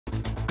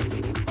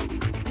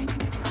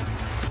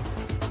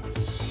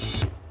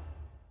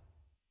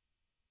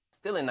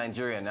still in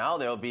Nigeria now.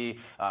 There will be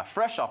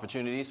fresh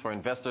opportunities for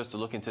investors to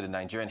look into the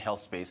Nigerian health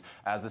space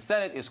as the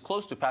Senate is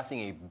close to passing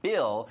a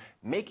bill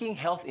making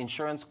health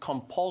insurance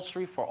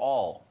compulsory for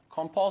all.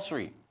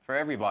 Compulsory for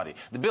everybody.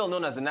 The bill,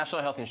 known as the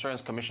National Health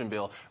Insurance Commission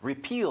Bill,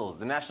 repeals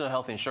the National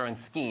Health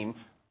Insurance Scheme,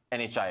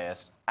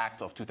 NHIS,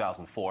 Act of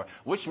 2004,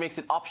 which makes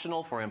it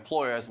optional for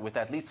employers with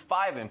at least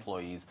 5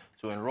 employees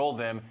to enroll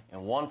them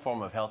in one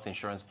form of health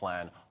insurance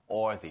plan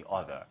or the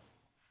other.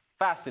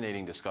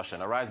 Fascinating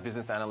discussion. Arise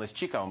Business Analyst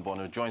Chika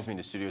Mbonu joins me in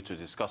the studio to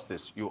discuss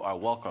this. You are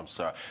welcome,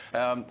 sir.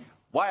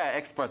 Why are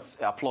experts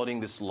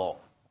applauding this law?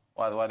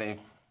 Why are they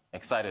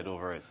excited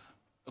over it?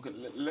 Okay,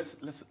 let's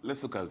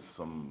look at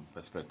some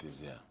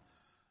perspectives here.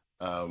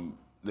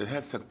 The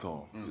health sector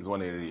is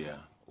one area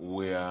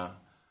where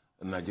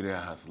Nigeria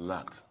has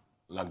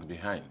lagged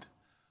behind.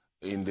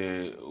 In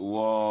the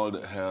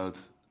World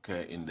Health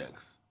Care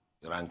Index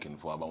ranking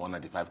for about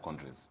 195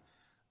 countries,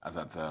 as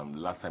at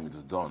last time it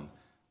was done,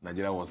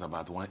 Nigeria was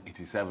about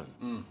 187,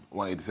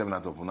 187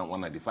 out of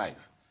 195.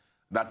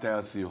 That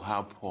tells you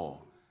how poor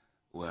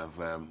we have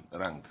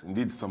ranked.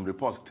 Indeed, some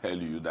reports tell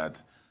you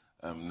that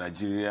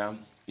Nigeria,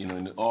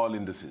 in all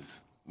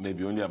indices,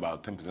 maybe only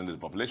about 10% of the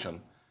population,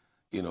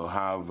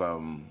 have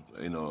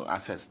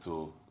access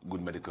to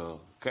good medical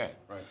care.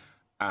 Right.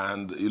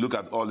 And you look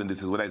at all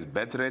indices, whether it's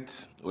birth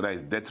rate, whether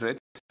it's death rate,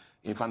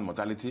 infant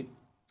mortality,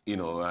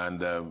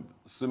 and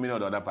so many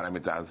other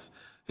parameters,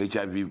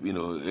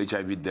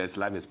 HIV deaths,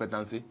 life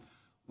expectancy,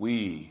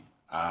 we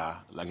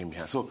are lagging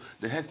behind. So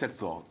the health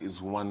sector is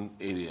one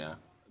area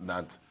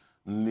that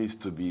needs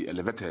to be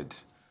elevated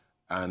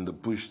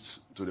and pushed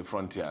to the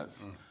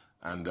frontiers.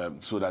 And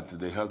so that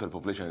the health of the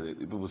population,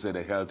 people say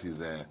the health is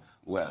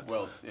wealth.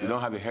 Yes. You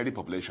don't have a healthy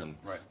population,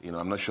 right.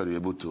 I'm not sure you're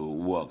able to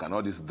work. And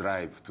all this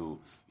drive to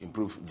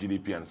improve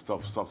GDP and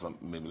stuff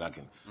may be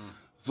lacking.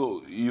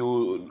 So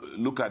you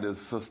look at the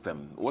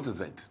system. What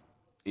is it?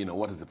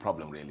 What is the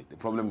problem really? The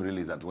problem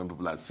really is that when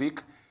people are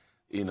sick,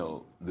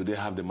 do they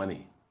have the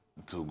money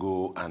to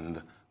go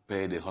and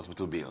pay the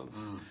hospital bills?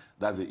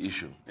 That's the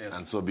issue. Yes.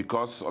 And so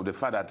because of the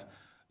fact that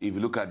if you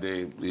look at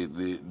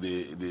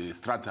the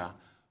strata,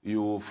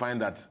 you will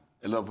find that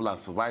a lot of people are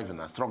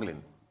surviving, are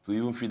struggling to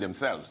even feed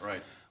themselves.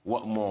 Right.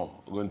 What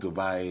more going to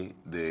buy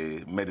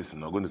the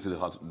medicine or going to see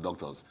the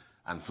doctors?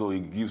 And so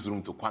it gives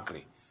room to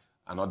quackery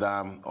and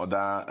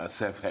other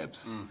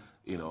self-helps.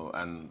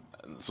 And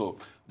so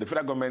the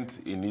federal government,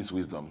 in its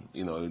wisdom,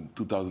 in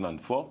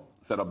 2004,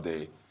 set up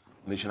the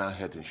National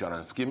Health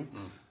Insurance Scheme.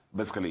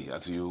 Basically,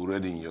 as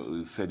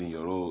you said in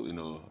your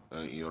in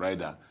your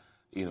rider,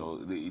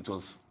 it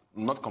was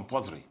not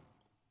compulsory.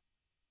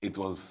 It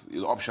was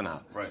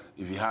optional. Right.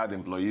 If you had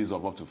employees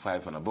of up to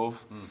 5 and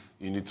above,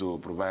 you need to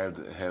provide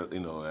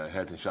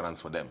health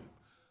insurance for them.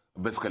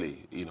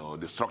 Basically,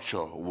 the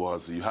structure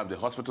was you have the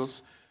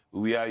hospitals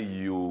where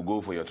you go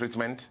for your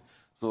treatment.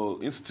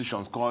 So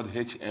institutions called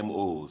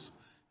HMOs,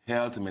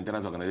 health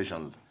maintenance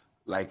organizations,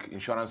 like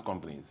insurance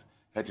companies,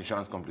 health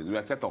insurance companies,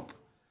 were set up,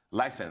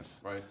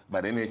 licensed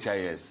by the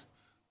NHIS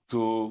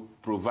to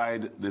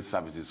provide these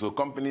services. So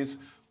companies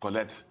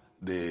collect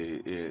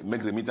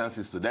make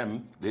remittances to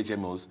them, the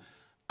HMOs,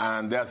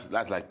 and that's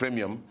like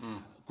premium,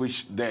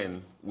 which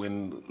then,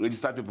 when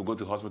registered people go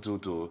to hospital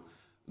to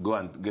go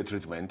and get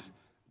treatment,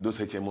 those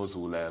HMOs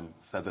will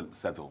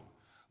settle.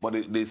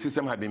 But the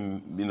system had been,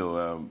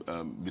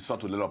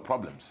 besought with a lot of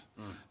problems.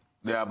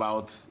 There are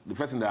about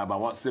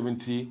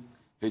 70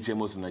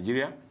 HMOs in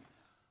Nigeria.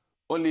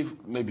 Only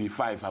maybe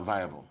 5 are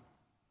viable.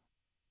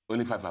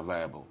 Only 5 are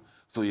viable.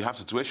 So you have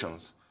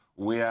situations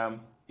where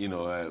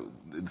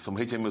some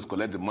HMOs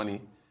collect the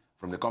money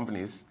from the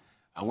companies,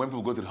 and when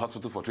people go to the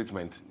hospital for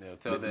treatment, they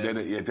tell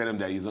them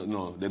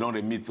that they don't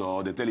remit,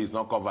 or they tell you it's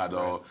not covered,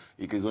 or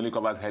it only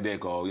covers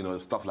headache, or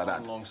stuff like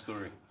that. Long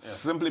story. Yeah.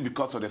 Simply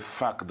because of the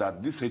fact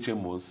that these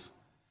HMOs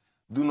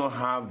do not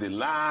have the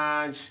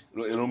large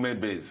enrollment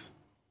base.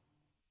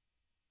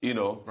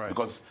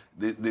 Because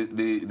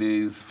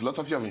the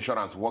philosophy of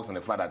insurance works on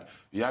the fact that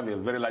you have a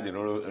very large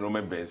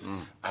enrollment base,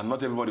 and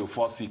not everybody will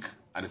fall sick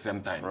at the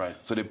same time. Right.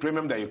 So the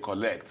premium that you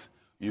collect,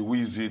 you will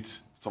use it,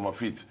 some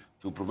of it,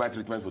 to provide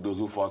treatment for those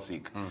who fall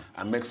sick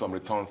and make some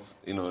returns,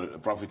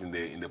 profit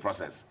in the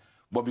process.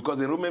 But because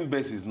the enrollment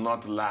base is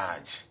not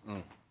large,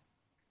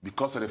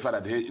 because of the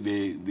fact that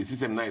the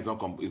system now is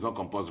not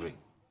compulsory,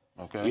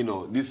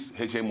 these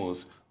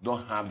HMOs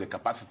don't have the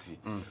capacity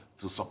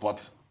to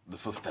support the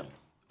system.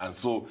 And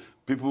so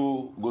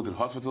people go to the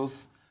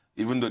hospitals,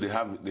 even though they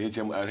have the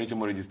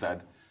HMO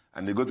registered,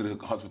 and they go to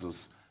the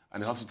hospitals,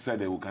 and the hospital said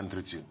they can't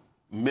treat you.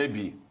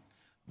 Maybe,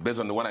 based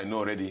on the one I know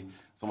already,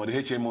 some of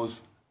the HMOs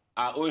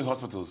are owing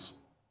hospitals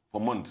for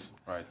months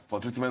for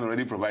treatment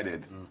already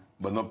provided,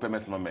 but no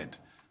payments not made.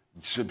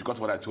 Just because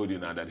of what I told you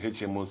now, that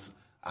HMOs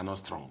are not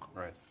strong.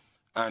 Right.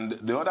 And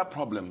the other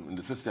problem in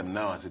the system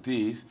now, as it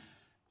is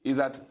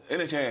that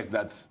NHIS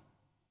that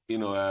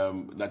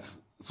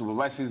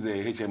supervises the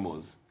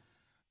HMOs,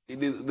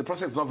 the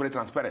process is not very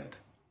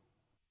transparent,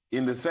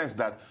 in the sense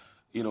that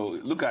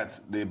look at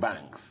the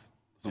banks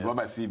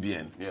supervised by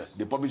CBN. Yes.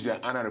 They publish their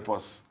annual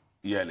reports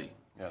yearly.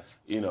 Yes.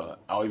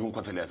 Or even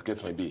quarterly, as the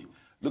case may be.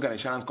 Look at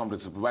insurance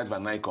companies supervised by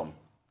NICOM.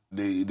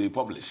 They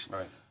publish.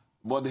 Right.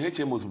 But the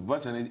HMOs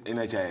supervised by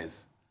NHIS,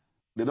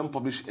 they don't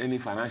publish any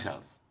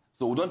financials.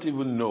 So we don't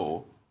even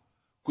know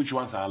which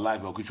ones are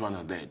alive or which ones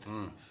are dead.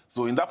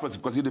 So in that process,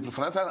 because if the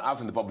financials are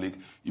out in the public,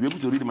 you'll be able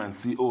to read them and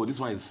see, oh, this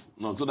one is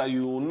no, so that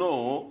you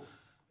know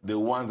the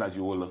ones that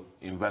you will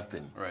invest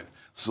in. Right.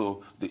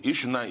 So the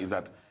issue now is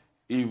that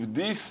if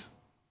this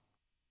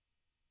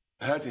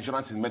health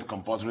insurance is made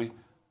compulsory,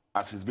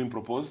 as it's been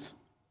proposed,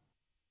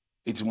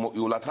 it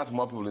will attract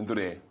more people into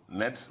the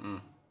net,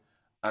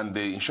 and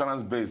the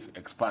insurance base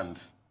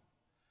expands,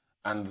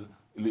 and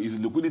it's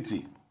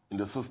liquidity in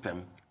the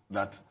system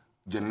that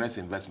generates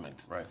investment.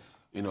 Right.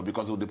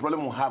 Because the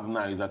problem we have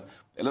now is that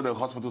a lot of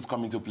hospitals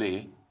come into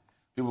play,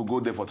 people go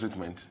there for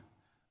treatment,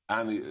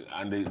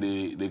 and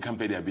they can't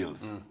pay their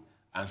bills,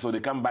 and so they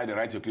can't buy the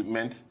right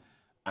equipment,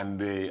 and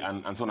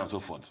so on and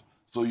so forth.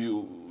 So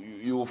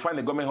you will find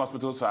the government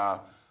hospitals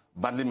are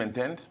badly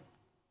maintained.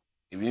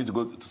 If you need to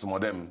go to some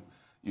of them,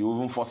 you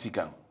even fall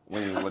sicker by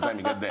the time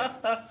you get there.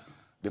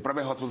 The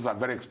private hospitals are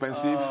very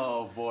expensive.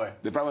 Oh boy.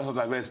 The private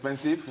hospitals are very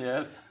expensive.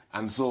 Yes.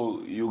 And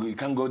so you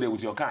can't go there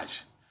with your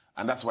cash.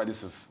 And that's why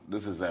this is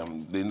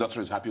the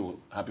industry is happy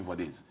for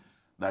this,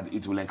 that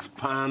it will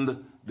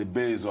expand the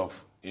base of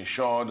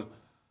insured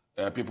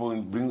people,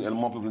 bring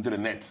more people into the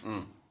net,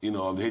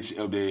 of the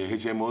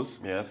HMOs.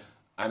 Yes.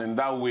 And in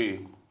that way,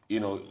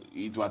 it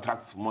will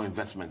attract more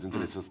investment into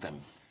the system.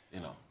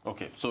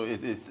 Okay, so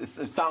it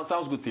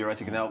sounds good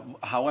theoretically. Now,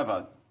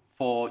 however,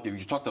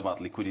 you talked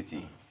about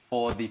liquidity.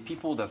 For the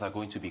people that are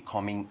going to be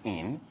coming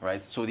in,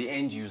 right, so the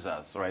end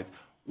users, right,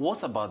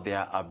 what about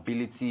their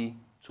ability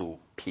to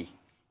pay?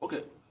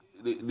 Okay,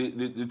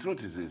 the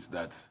truth is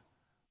that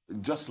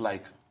just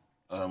like,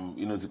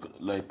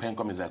 like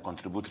PENCOM is a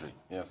contributory.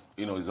 Yes.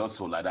 It's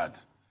also like that,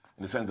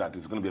 in the sense that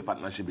it's going to be a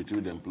partnership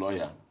between the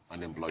employer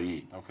and the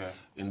employee. Okay.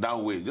 In that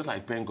way, just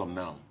like PENCOM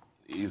now,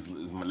 is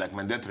like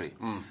mandatory.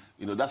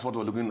 That's what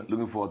we're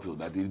looking forward to.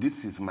 That if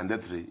this is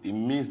mandatory, it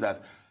means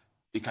that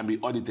it can be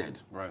audited.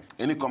 Right.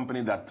 Any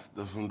company that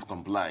doesn't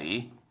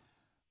comply,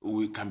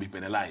 we can be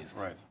penalized.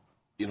 Right.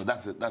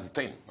 That's the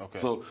thing. Okay.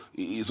 So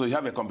you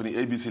have a company,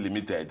 ABC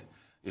Limited.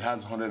 It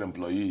has 100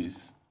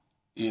 employees.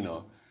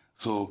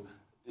 So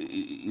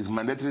it's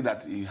mandatory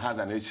that it has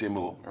an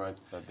HMO. Right.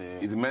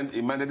 It's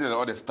mandatory that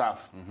all the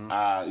staff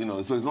are,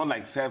 so it's not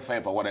like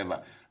self-help or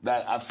whatever.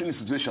 That I've seen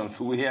situations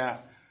where,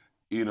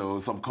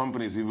 some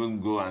companies even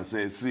go and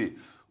say, see,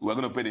 we're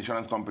going to pay the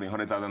insurance company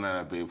 100,000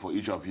 naira pay for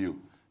each of you.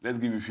 Let's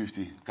give you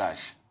 50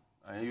 cash.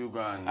 And you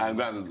go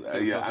and...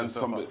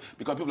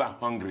 because people are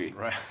hungry.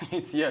 Right.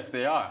 Yes,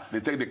 they are. They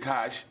take the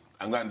cash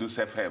and go and do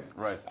self-help.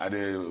 Right. At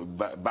the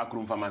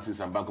backroom pharmacies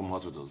and backroom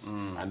hospitals.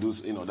 And do,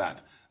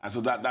 that. And so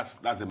that's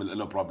a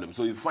little problem.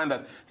 So you find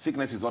that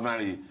sickness is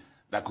ordinary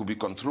that could be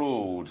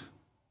controlled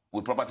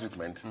with proper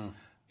treatment.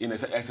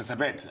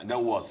 Exacerbate, and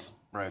that was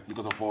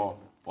because of poor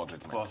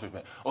treatment. Poor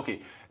treatment. Okay,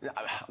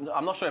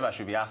 I'm not sure if I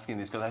should be asking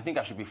this because I think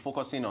I should be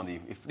focusing on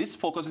if this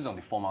focuses on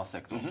the formal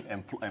sector,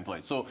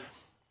 employed. So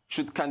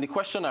can the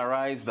question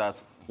arise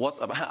that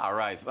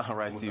arise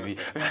TV?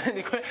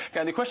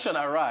 Can the question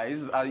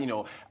arise,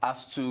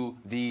 as to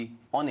the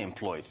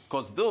unemployed?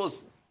 Because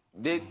those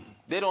they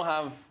don't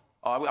have.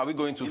 Are we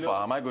going too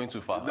far? Am I going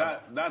too far?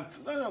 That's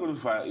not going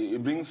too far.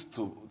 It brings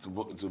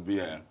to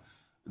bear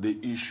the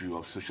issue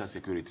of social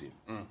security.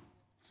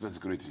 Social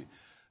security.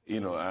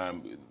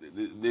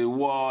 The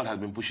world has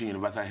been pushing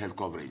universal health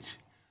coverage,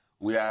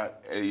 where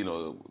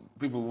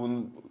people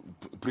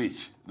won't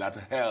preach that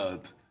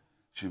health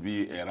should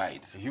be a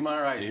right. A human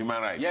right. A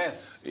human right.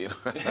 Yes.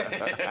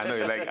 I know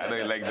you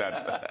like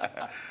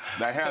that.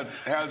 That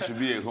health should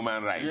be a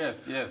human right.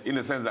 Yes, yes. In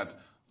the sense that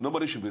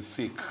nobody should be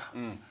sick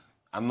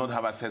and not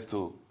have access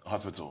to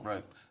hospital.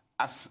 Right.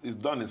 As is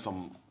done in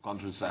some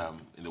countries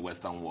in the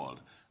Western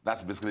world.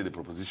 That's basically the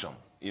proposition.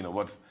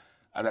 But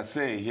as I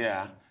say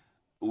here,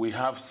 we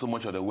have so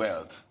much of the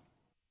wealth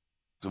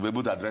to be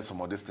able to address some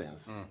of these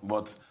things.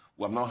 But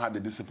we have not had the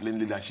disciplined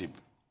leadership,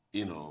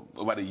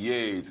 over the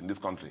years in this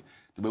country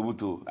to be able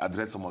to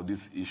address some of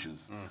these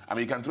issues. I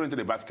mean, you can throw into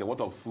the basket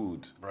what of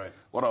food, right?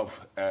 What of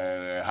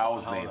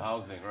housing,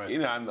 right?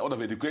 And what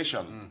of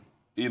education.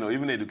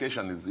 Even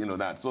education is,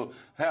 that. So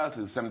health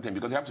is something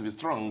because you have to be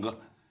strong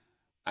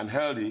and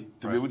healthy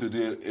to be able to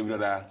do every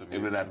other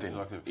thing.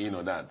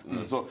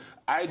 That. So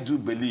I do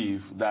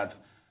believe that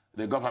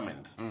the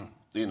government,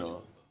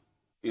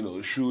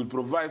 should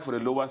provide for the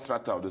lower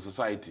strata of the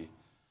society,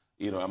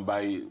 and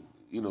by,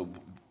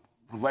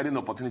 providing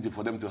opportunity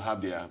for them to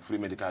have their free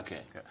medical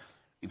care. Okay.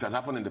 It has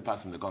happened in the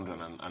past in the country,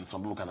 and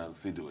some people can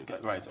still do it.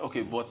 Okay, right.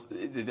 Okay, but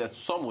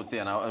some would say,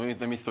 and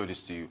let me throw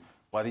this to you.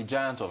 We're the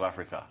giant of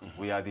Africa.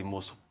 We are the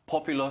most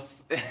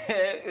populous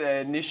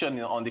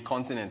nation on the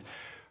continent.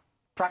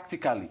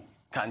 Practically,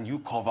 can you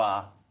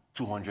cover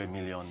 200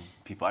 million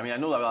people? I mean, I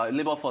know that our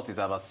labor force is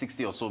about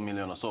 60 or so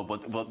million or so,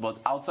 but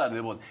outside the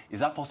labor force,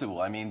 is that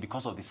possible? I mean,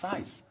 because of the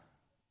size.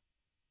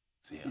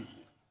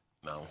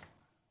 Now,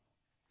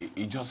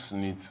 it just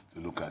needs to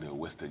look at the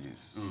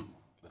wastages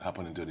that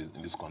happened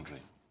in this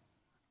country.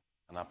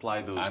 And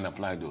apply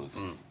those.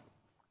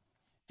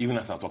 Even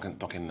as I'm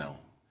talking now,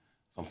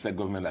 some state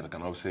government that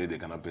cannot say they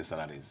cannot pay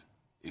salaries.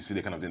 You see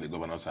the kind of thing the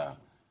governors are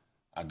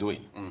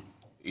doing.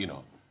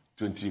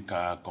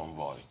 20-car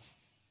convoy,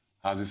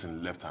 houses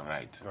in left and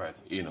right.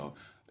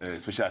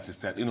 Special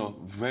assistant,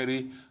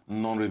 very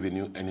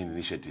non-revenue earning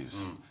initiatives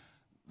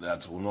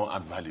that will not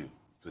add value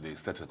to the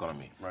state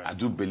economy. I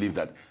do believe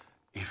that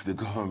if the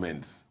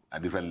government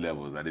at different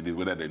levels,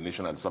 whether the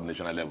national and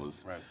sub-national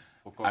levels,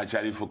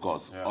 actually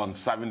focus on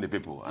serving the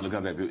people and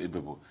looking at the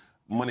people,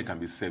 money can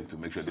be saved to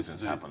make sure these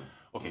things happen.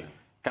 Okay.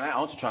 I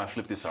want to try and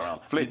flip this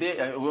around.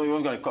 We're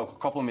only got a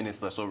couple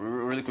minutes left, so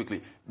really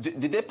quickly.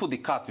 Did they put the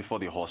cart before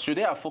the horse? Should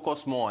they have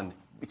focused more on,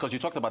 because you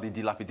talked about the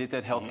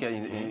dilapidated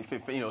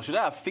healthcare, should they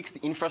have fixed the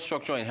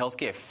infrastructure in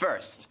healthcare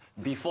first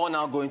before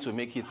now going to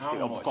make it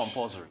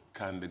compulsory?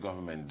 Can the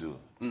government do?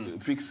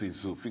 Fix it,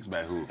 so fix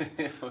by who?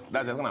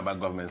 That's not about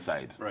government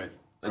side.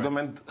 The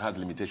government has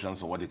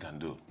limitations on what it can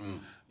do,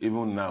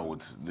 even now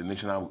with the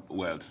national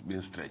wealth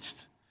being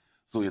stretched.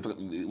 So when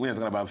you're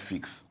talking about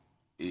fix,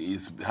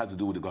 it has to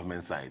do with the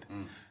government side.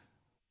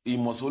 You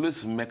must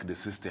always make the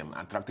system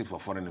attractive for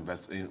foreign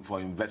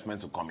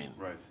investment to come in.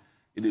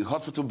 The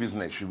hospital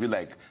business should be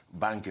like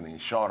banking,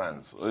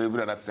 insurance, or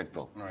every other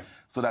sector,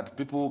 so that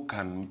people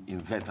can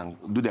invest and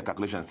do their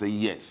calculation and say,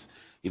 yes,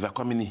 if I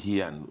come in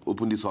here and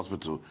open this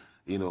hospital,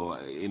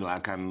 I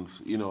can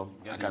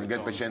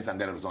get patients and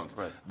get results.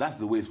 That's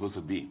the way it's supposed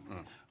to be.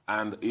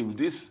 And if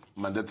this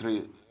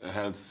mandatory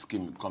health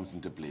scheme comes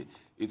into play,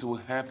 it will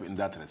help in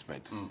that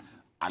respect,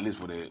 at least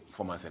for the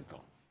formal sector.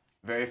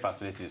 Very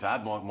fascinating. So I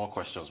had more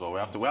questions, but we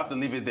have to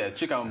leave it there.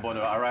 Chika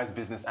Mbonu, Arise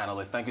Business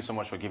Analyst, thank you so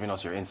much for giving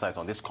us your insights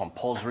on this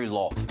compulsory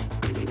law.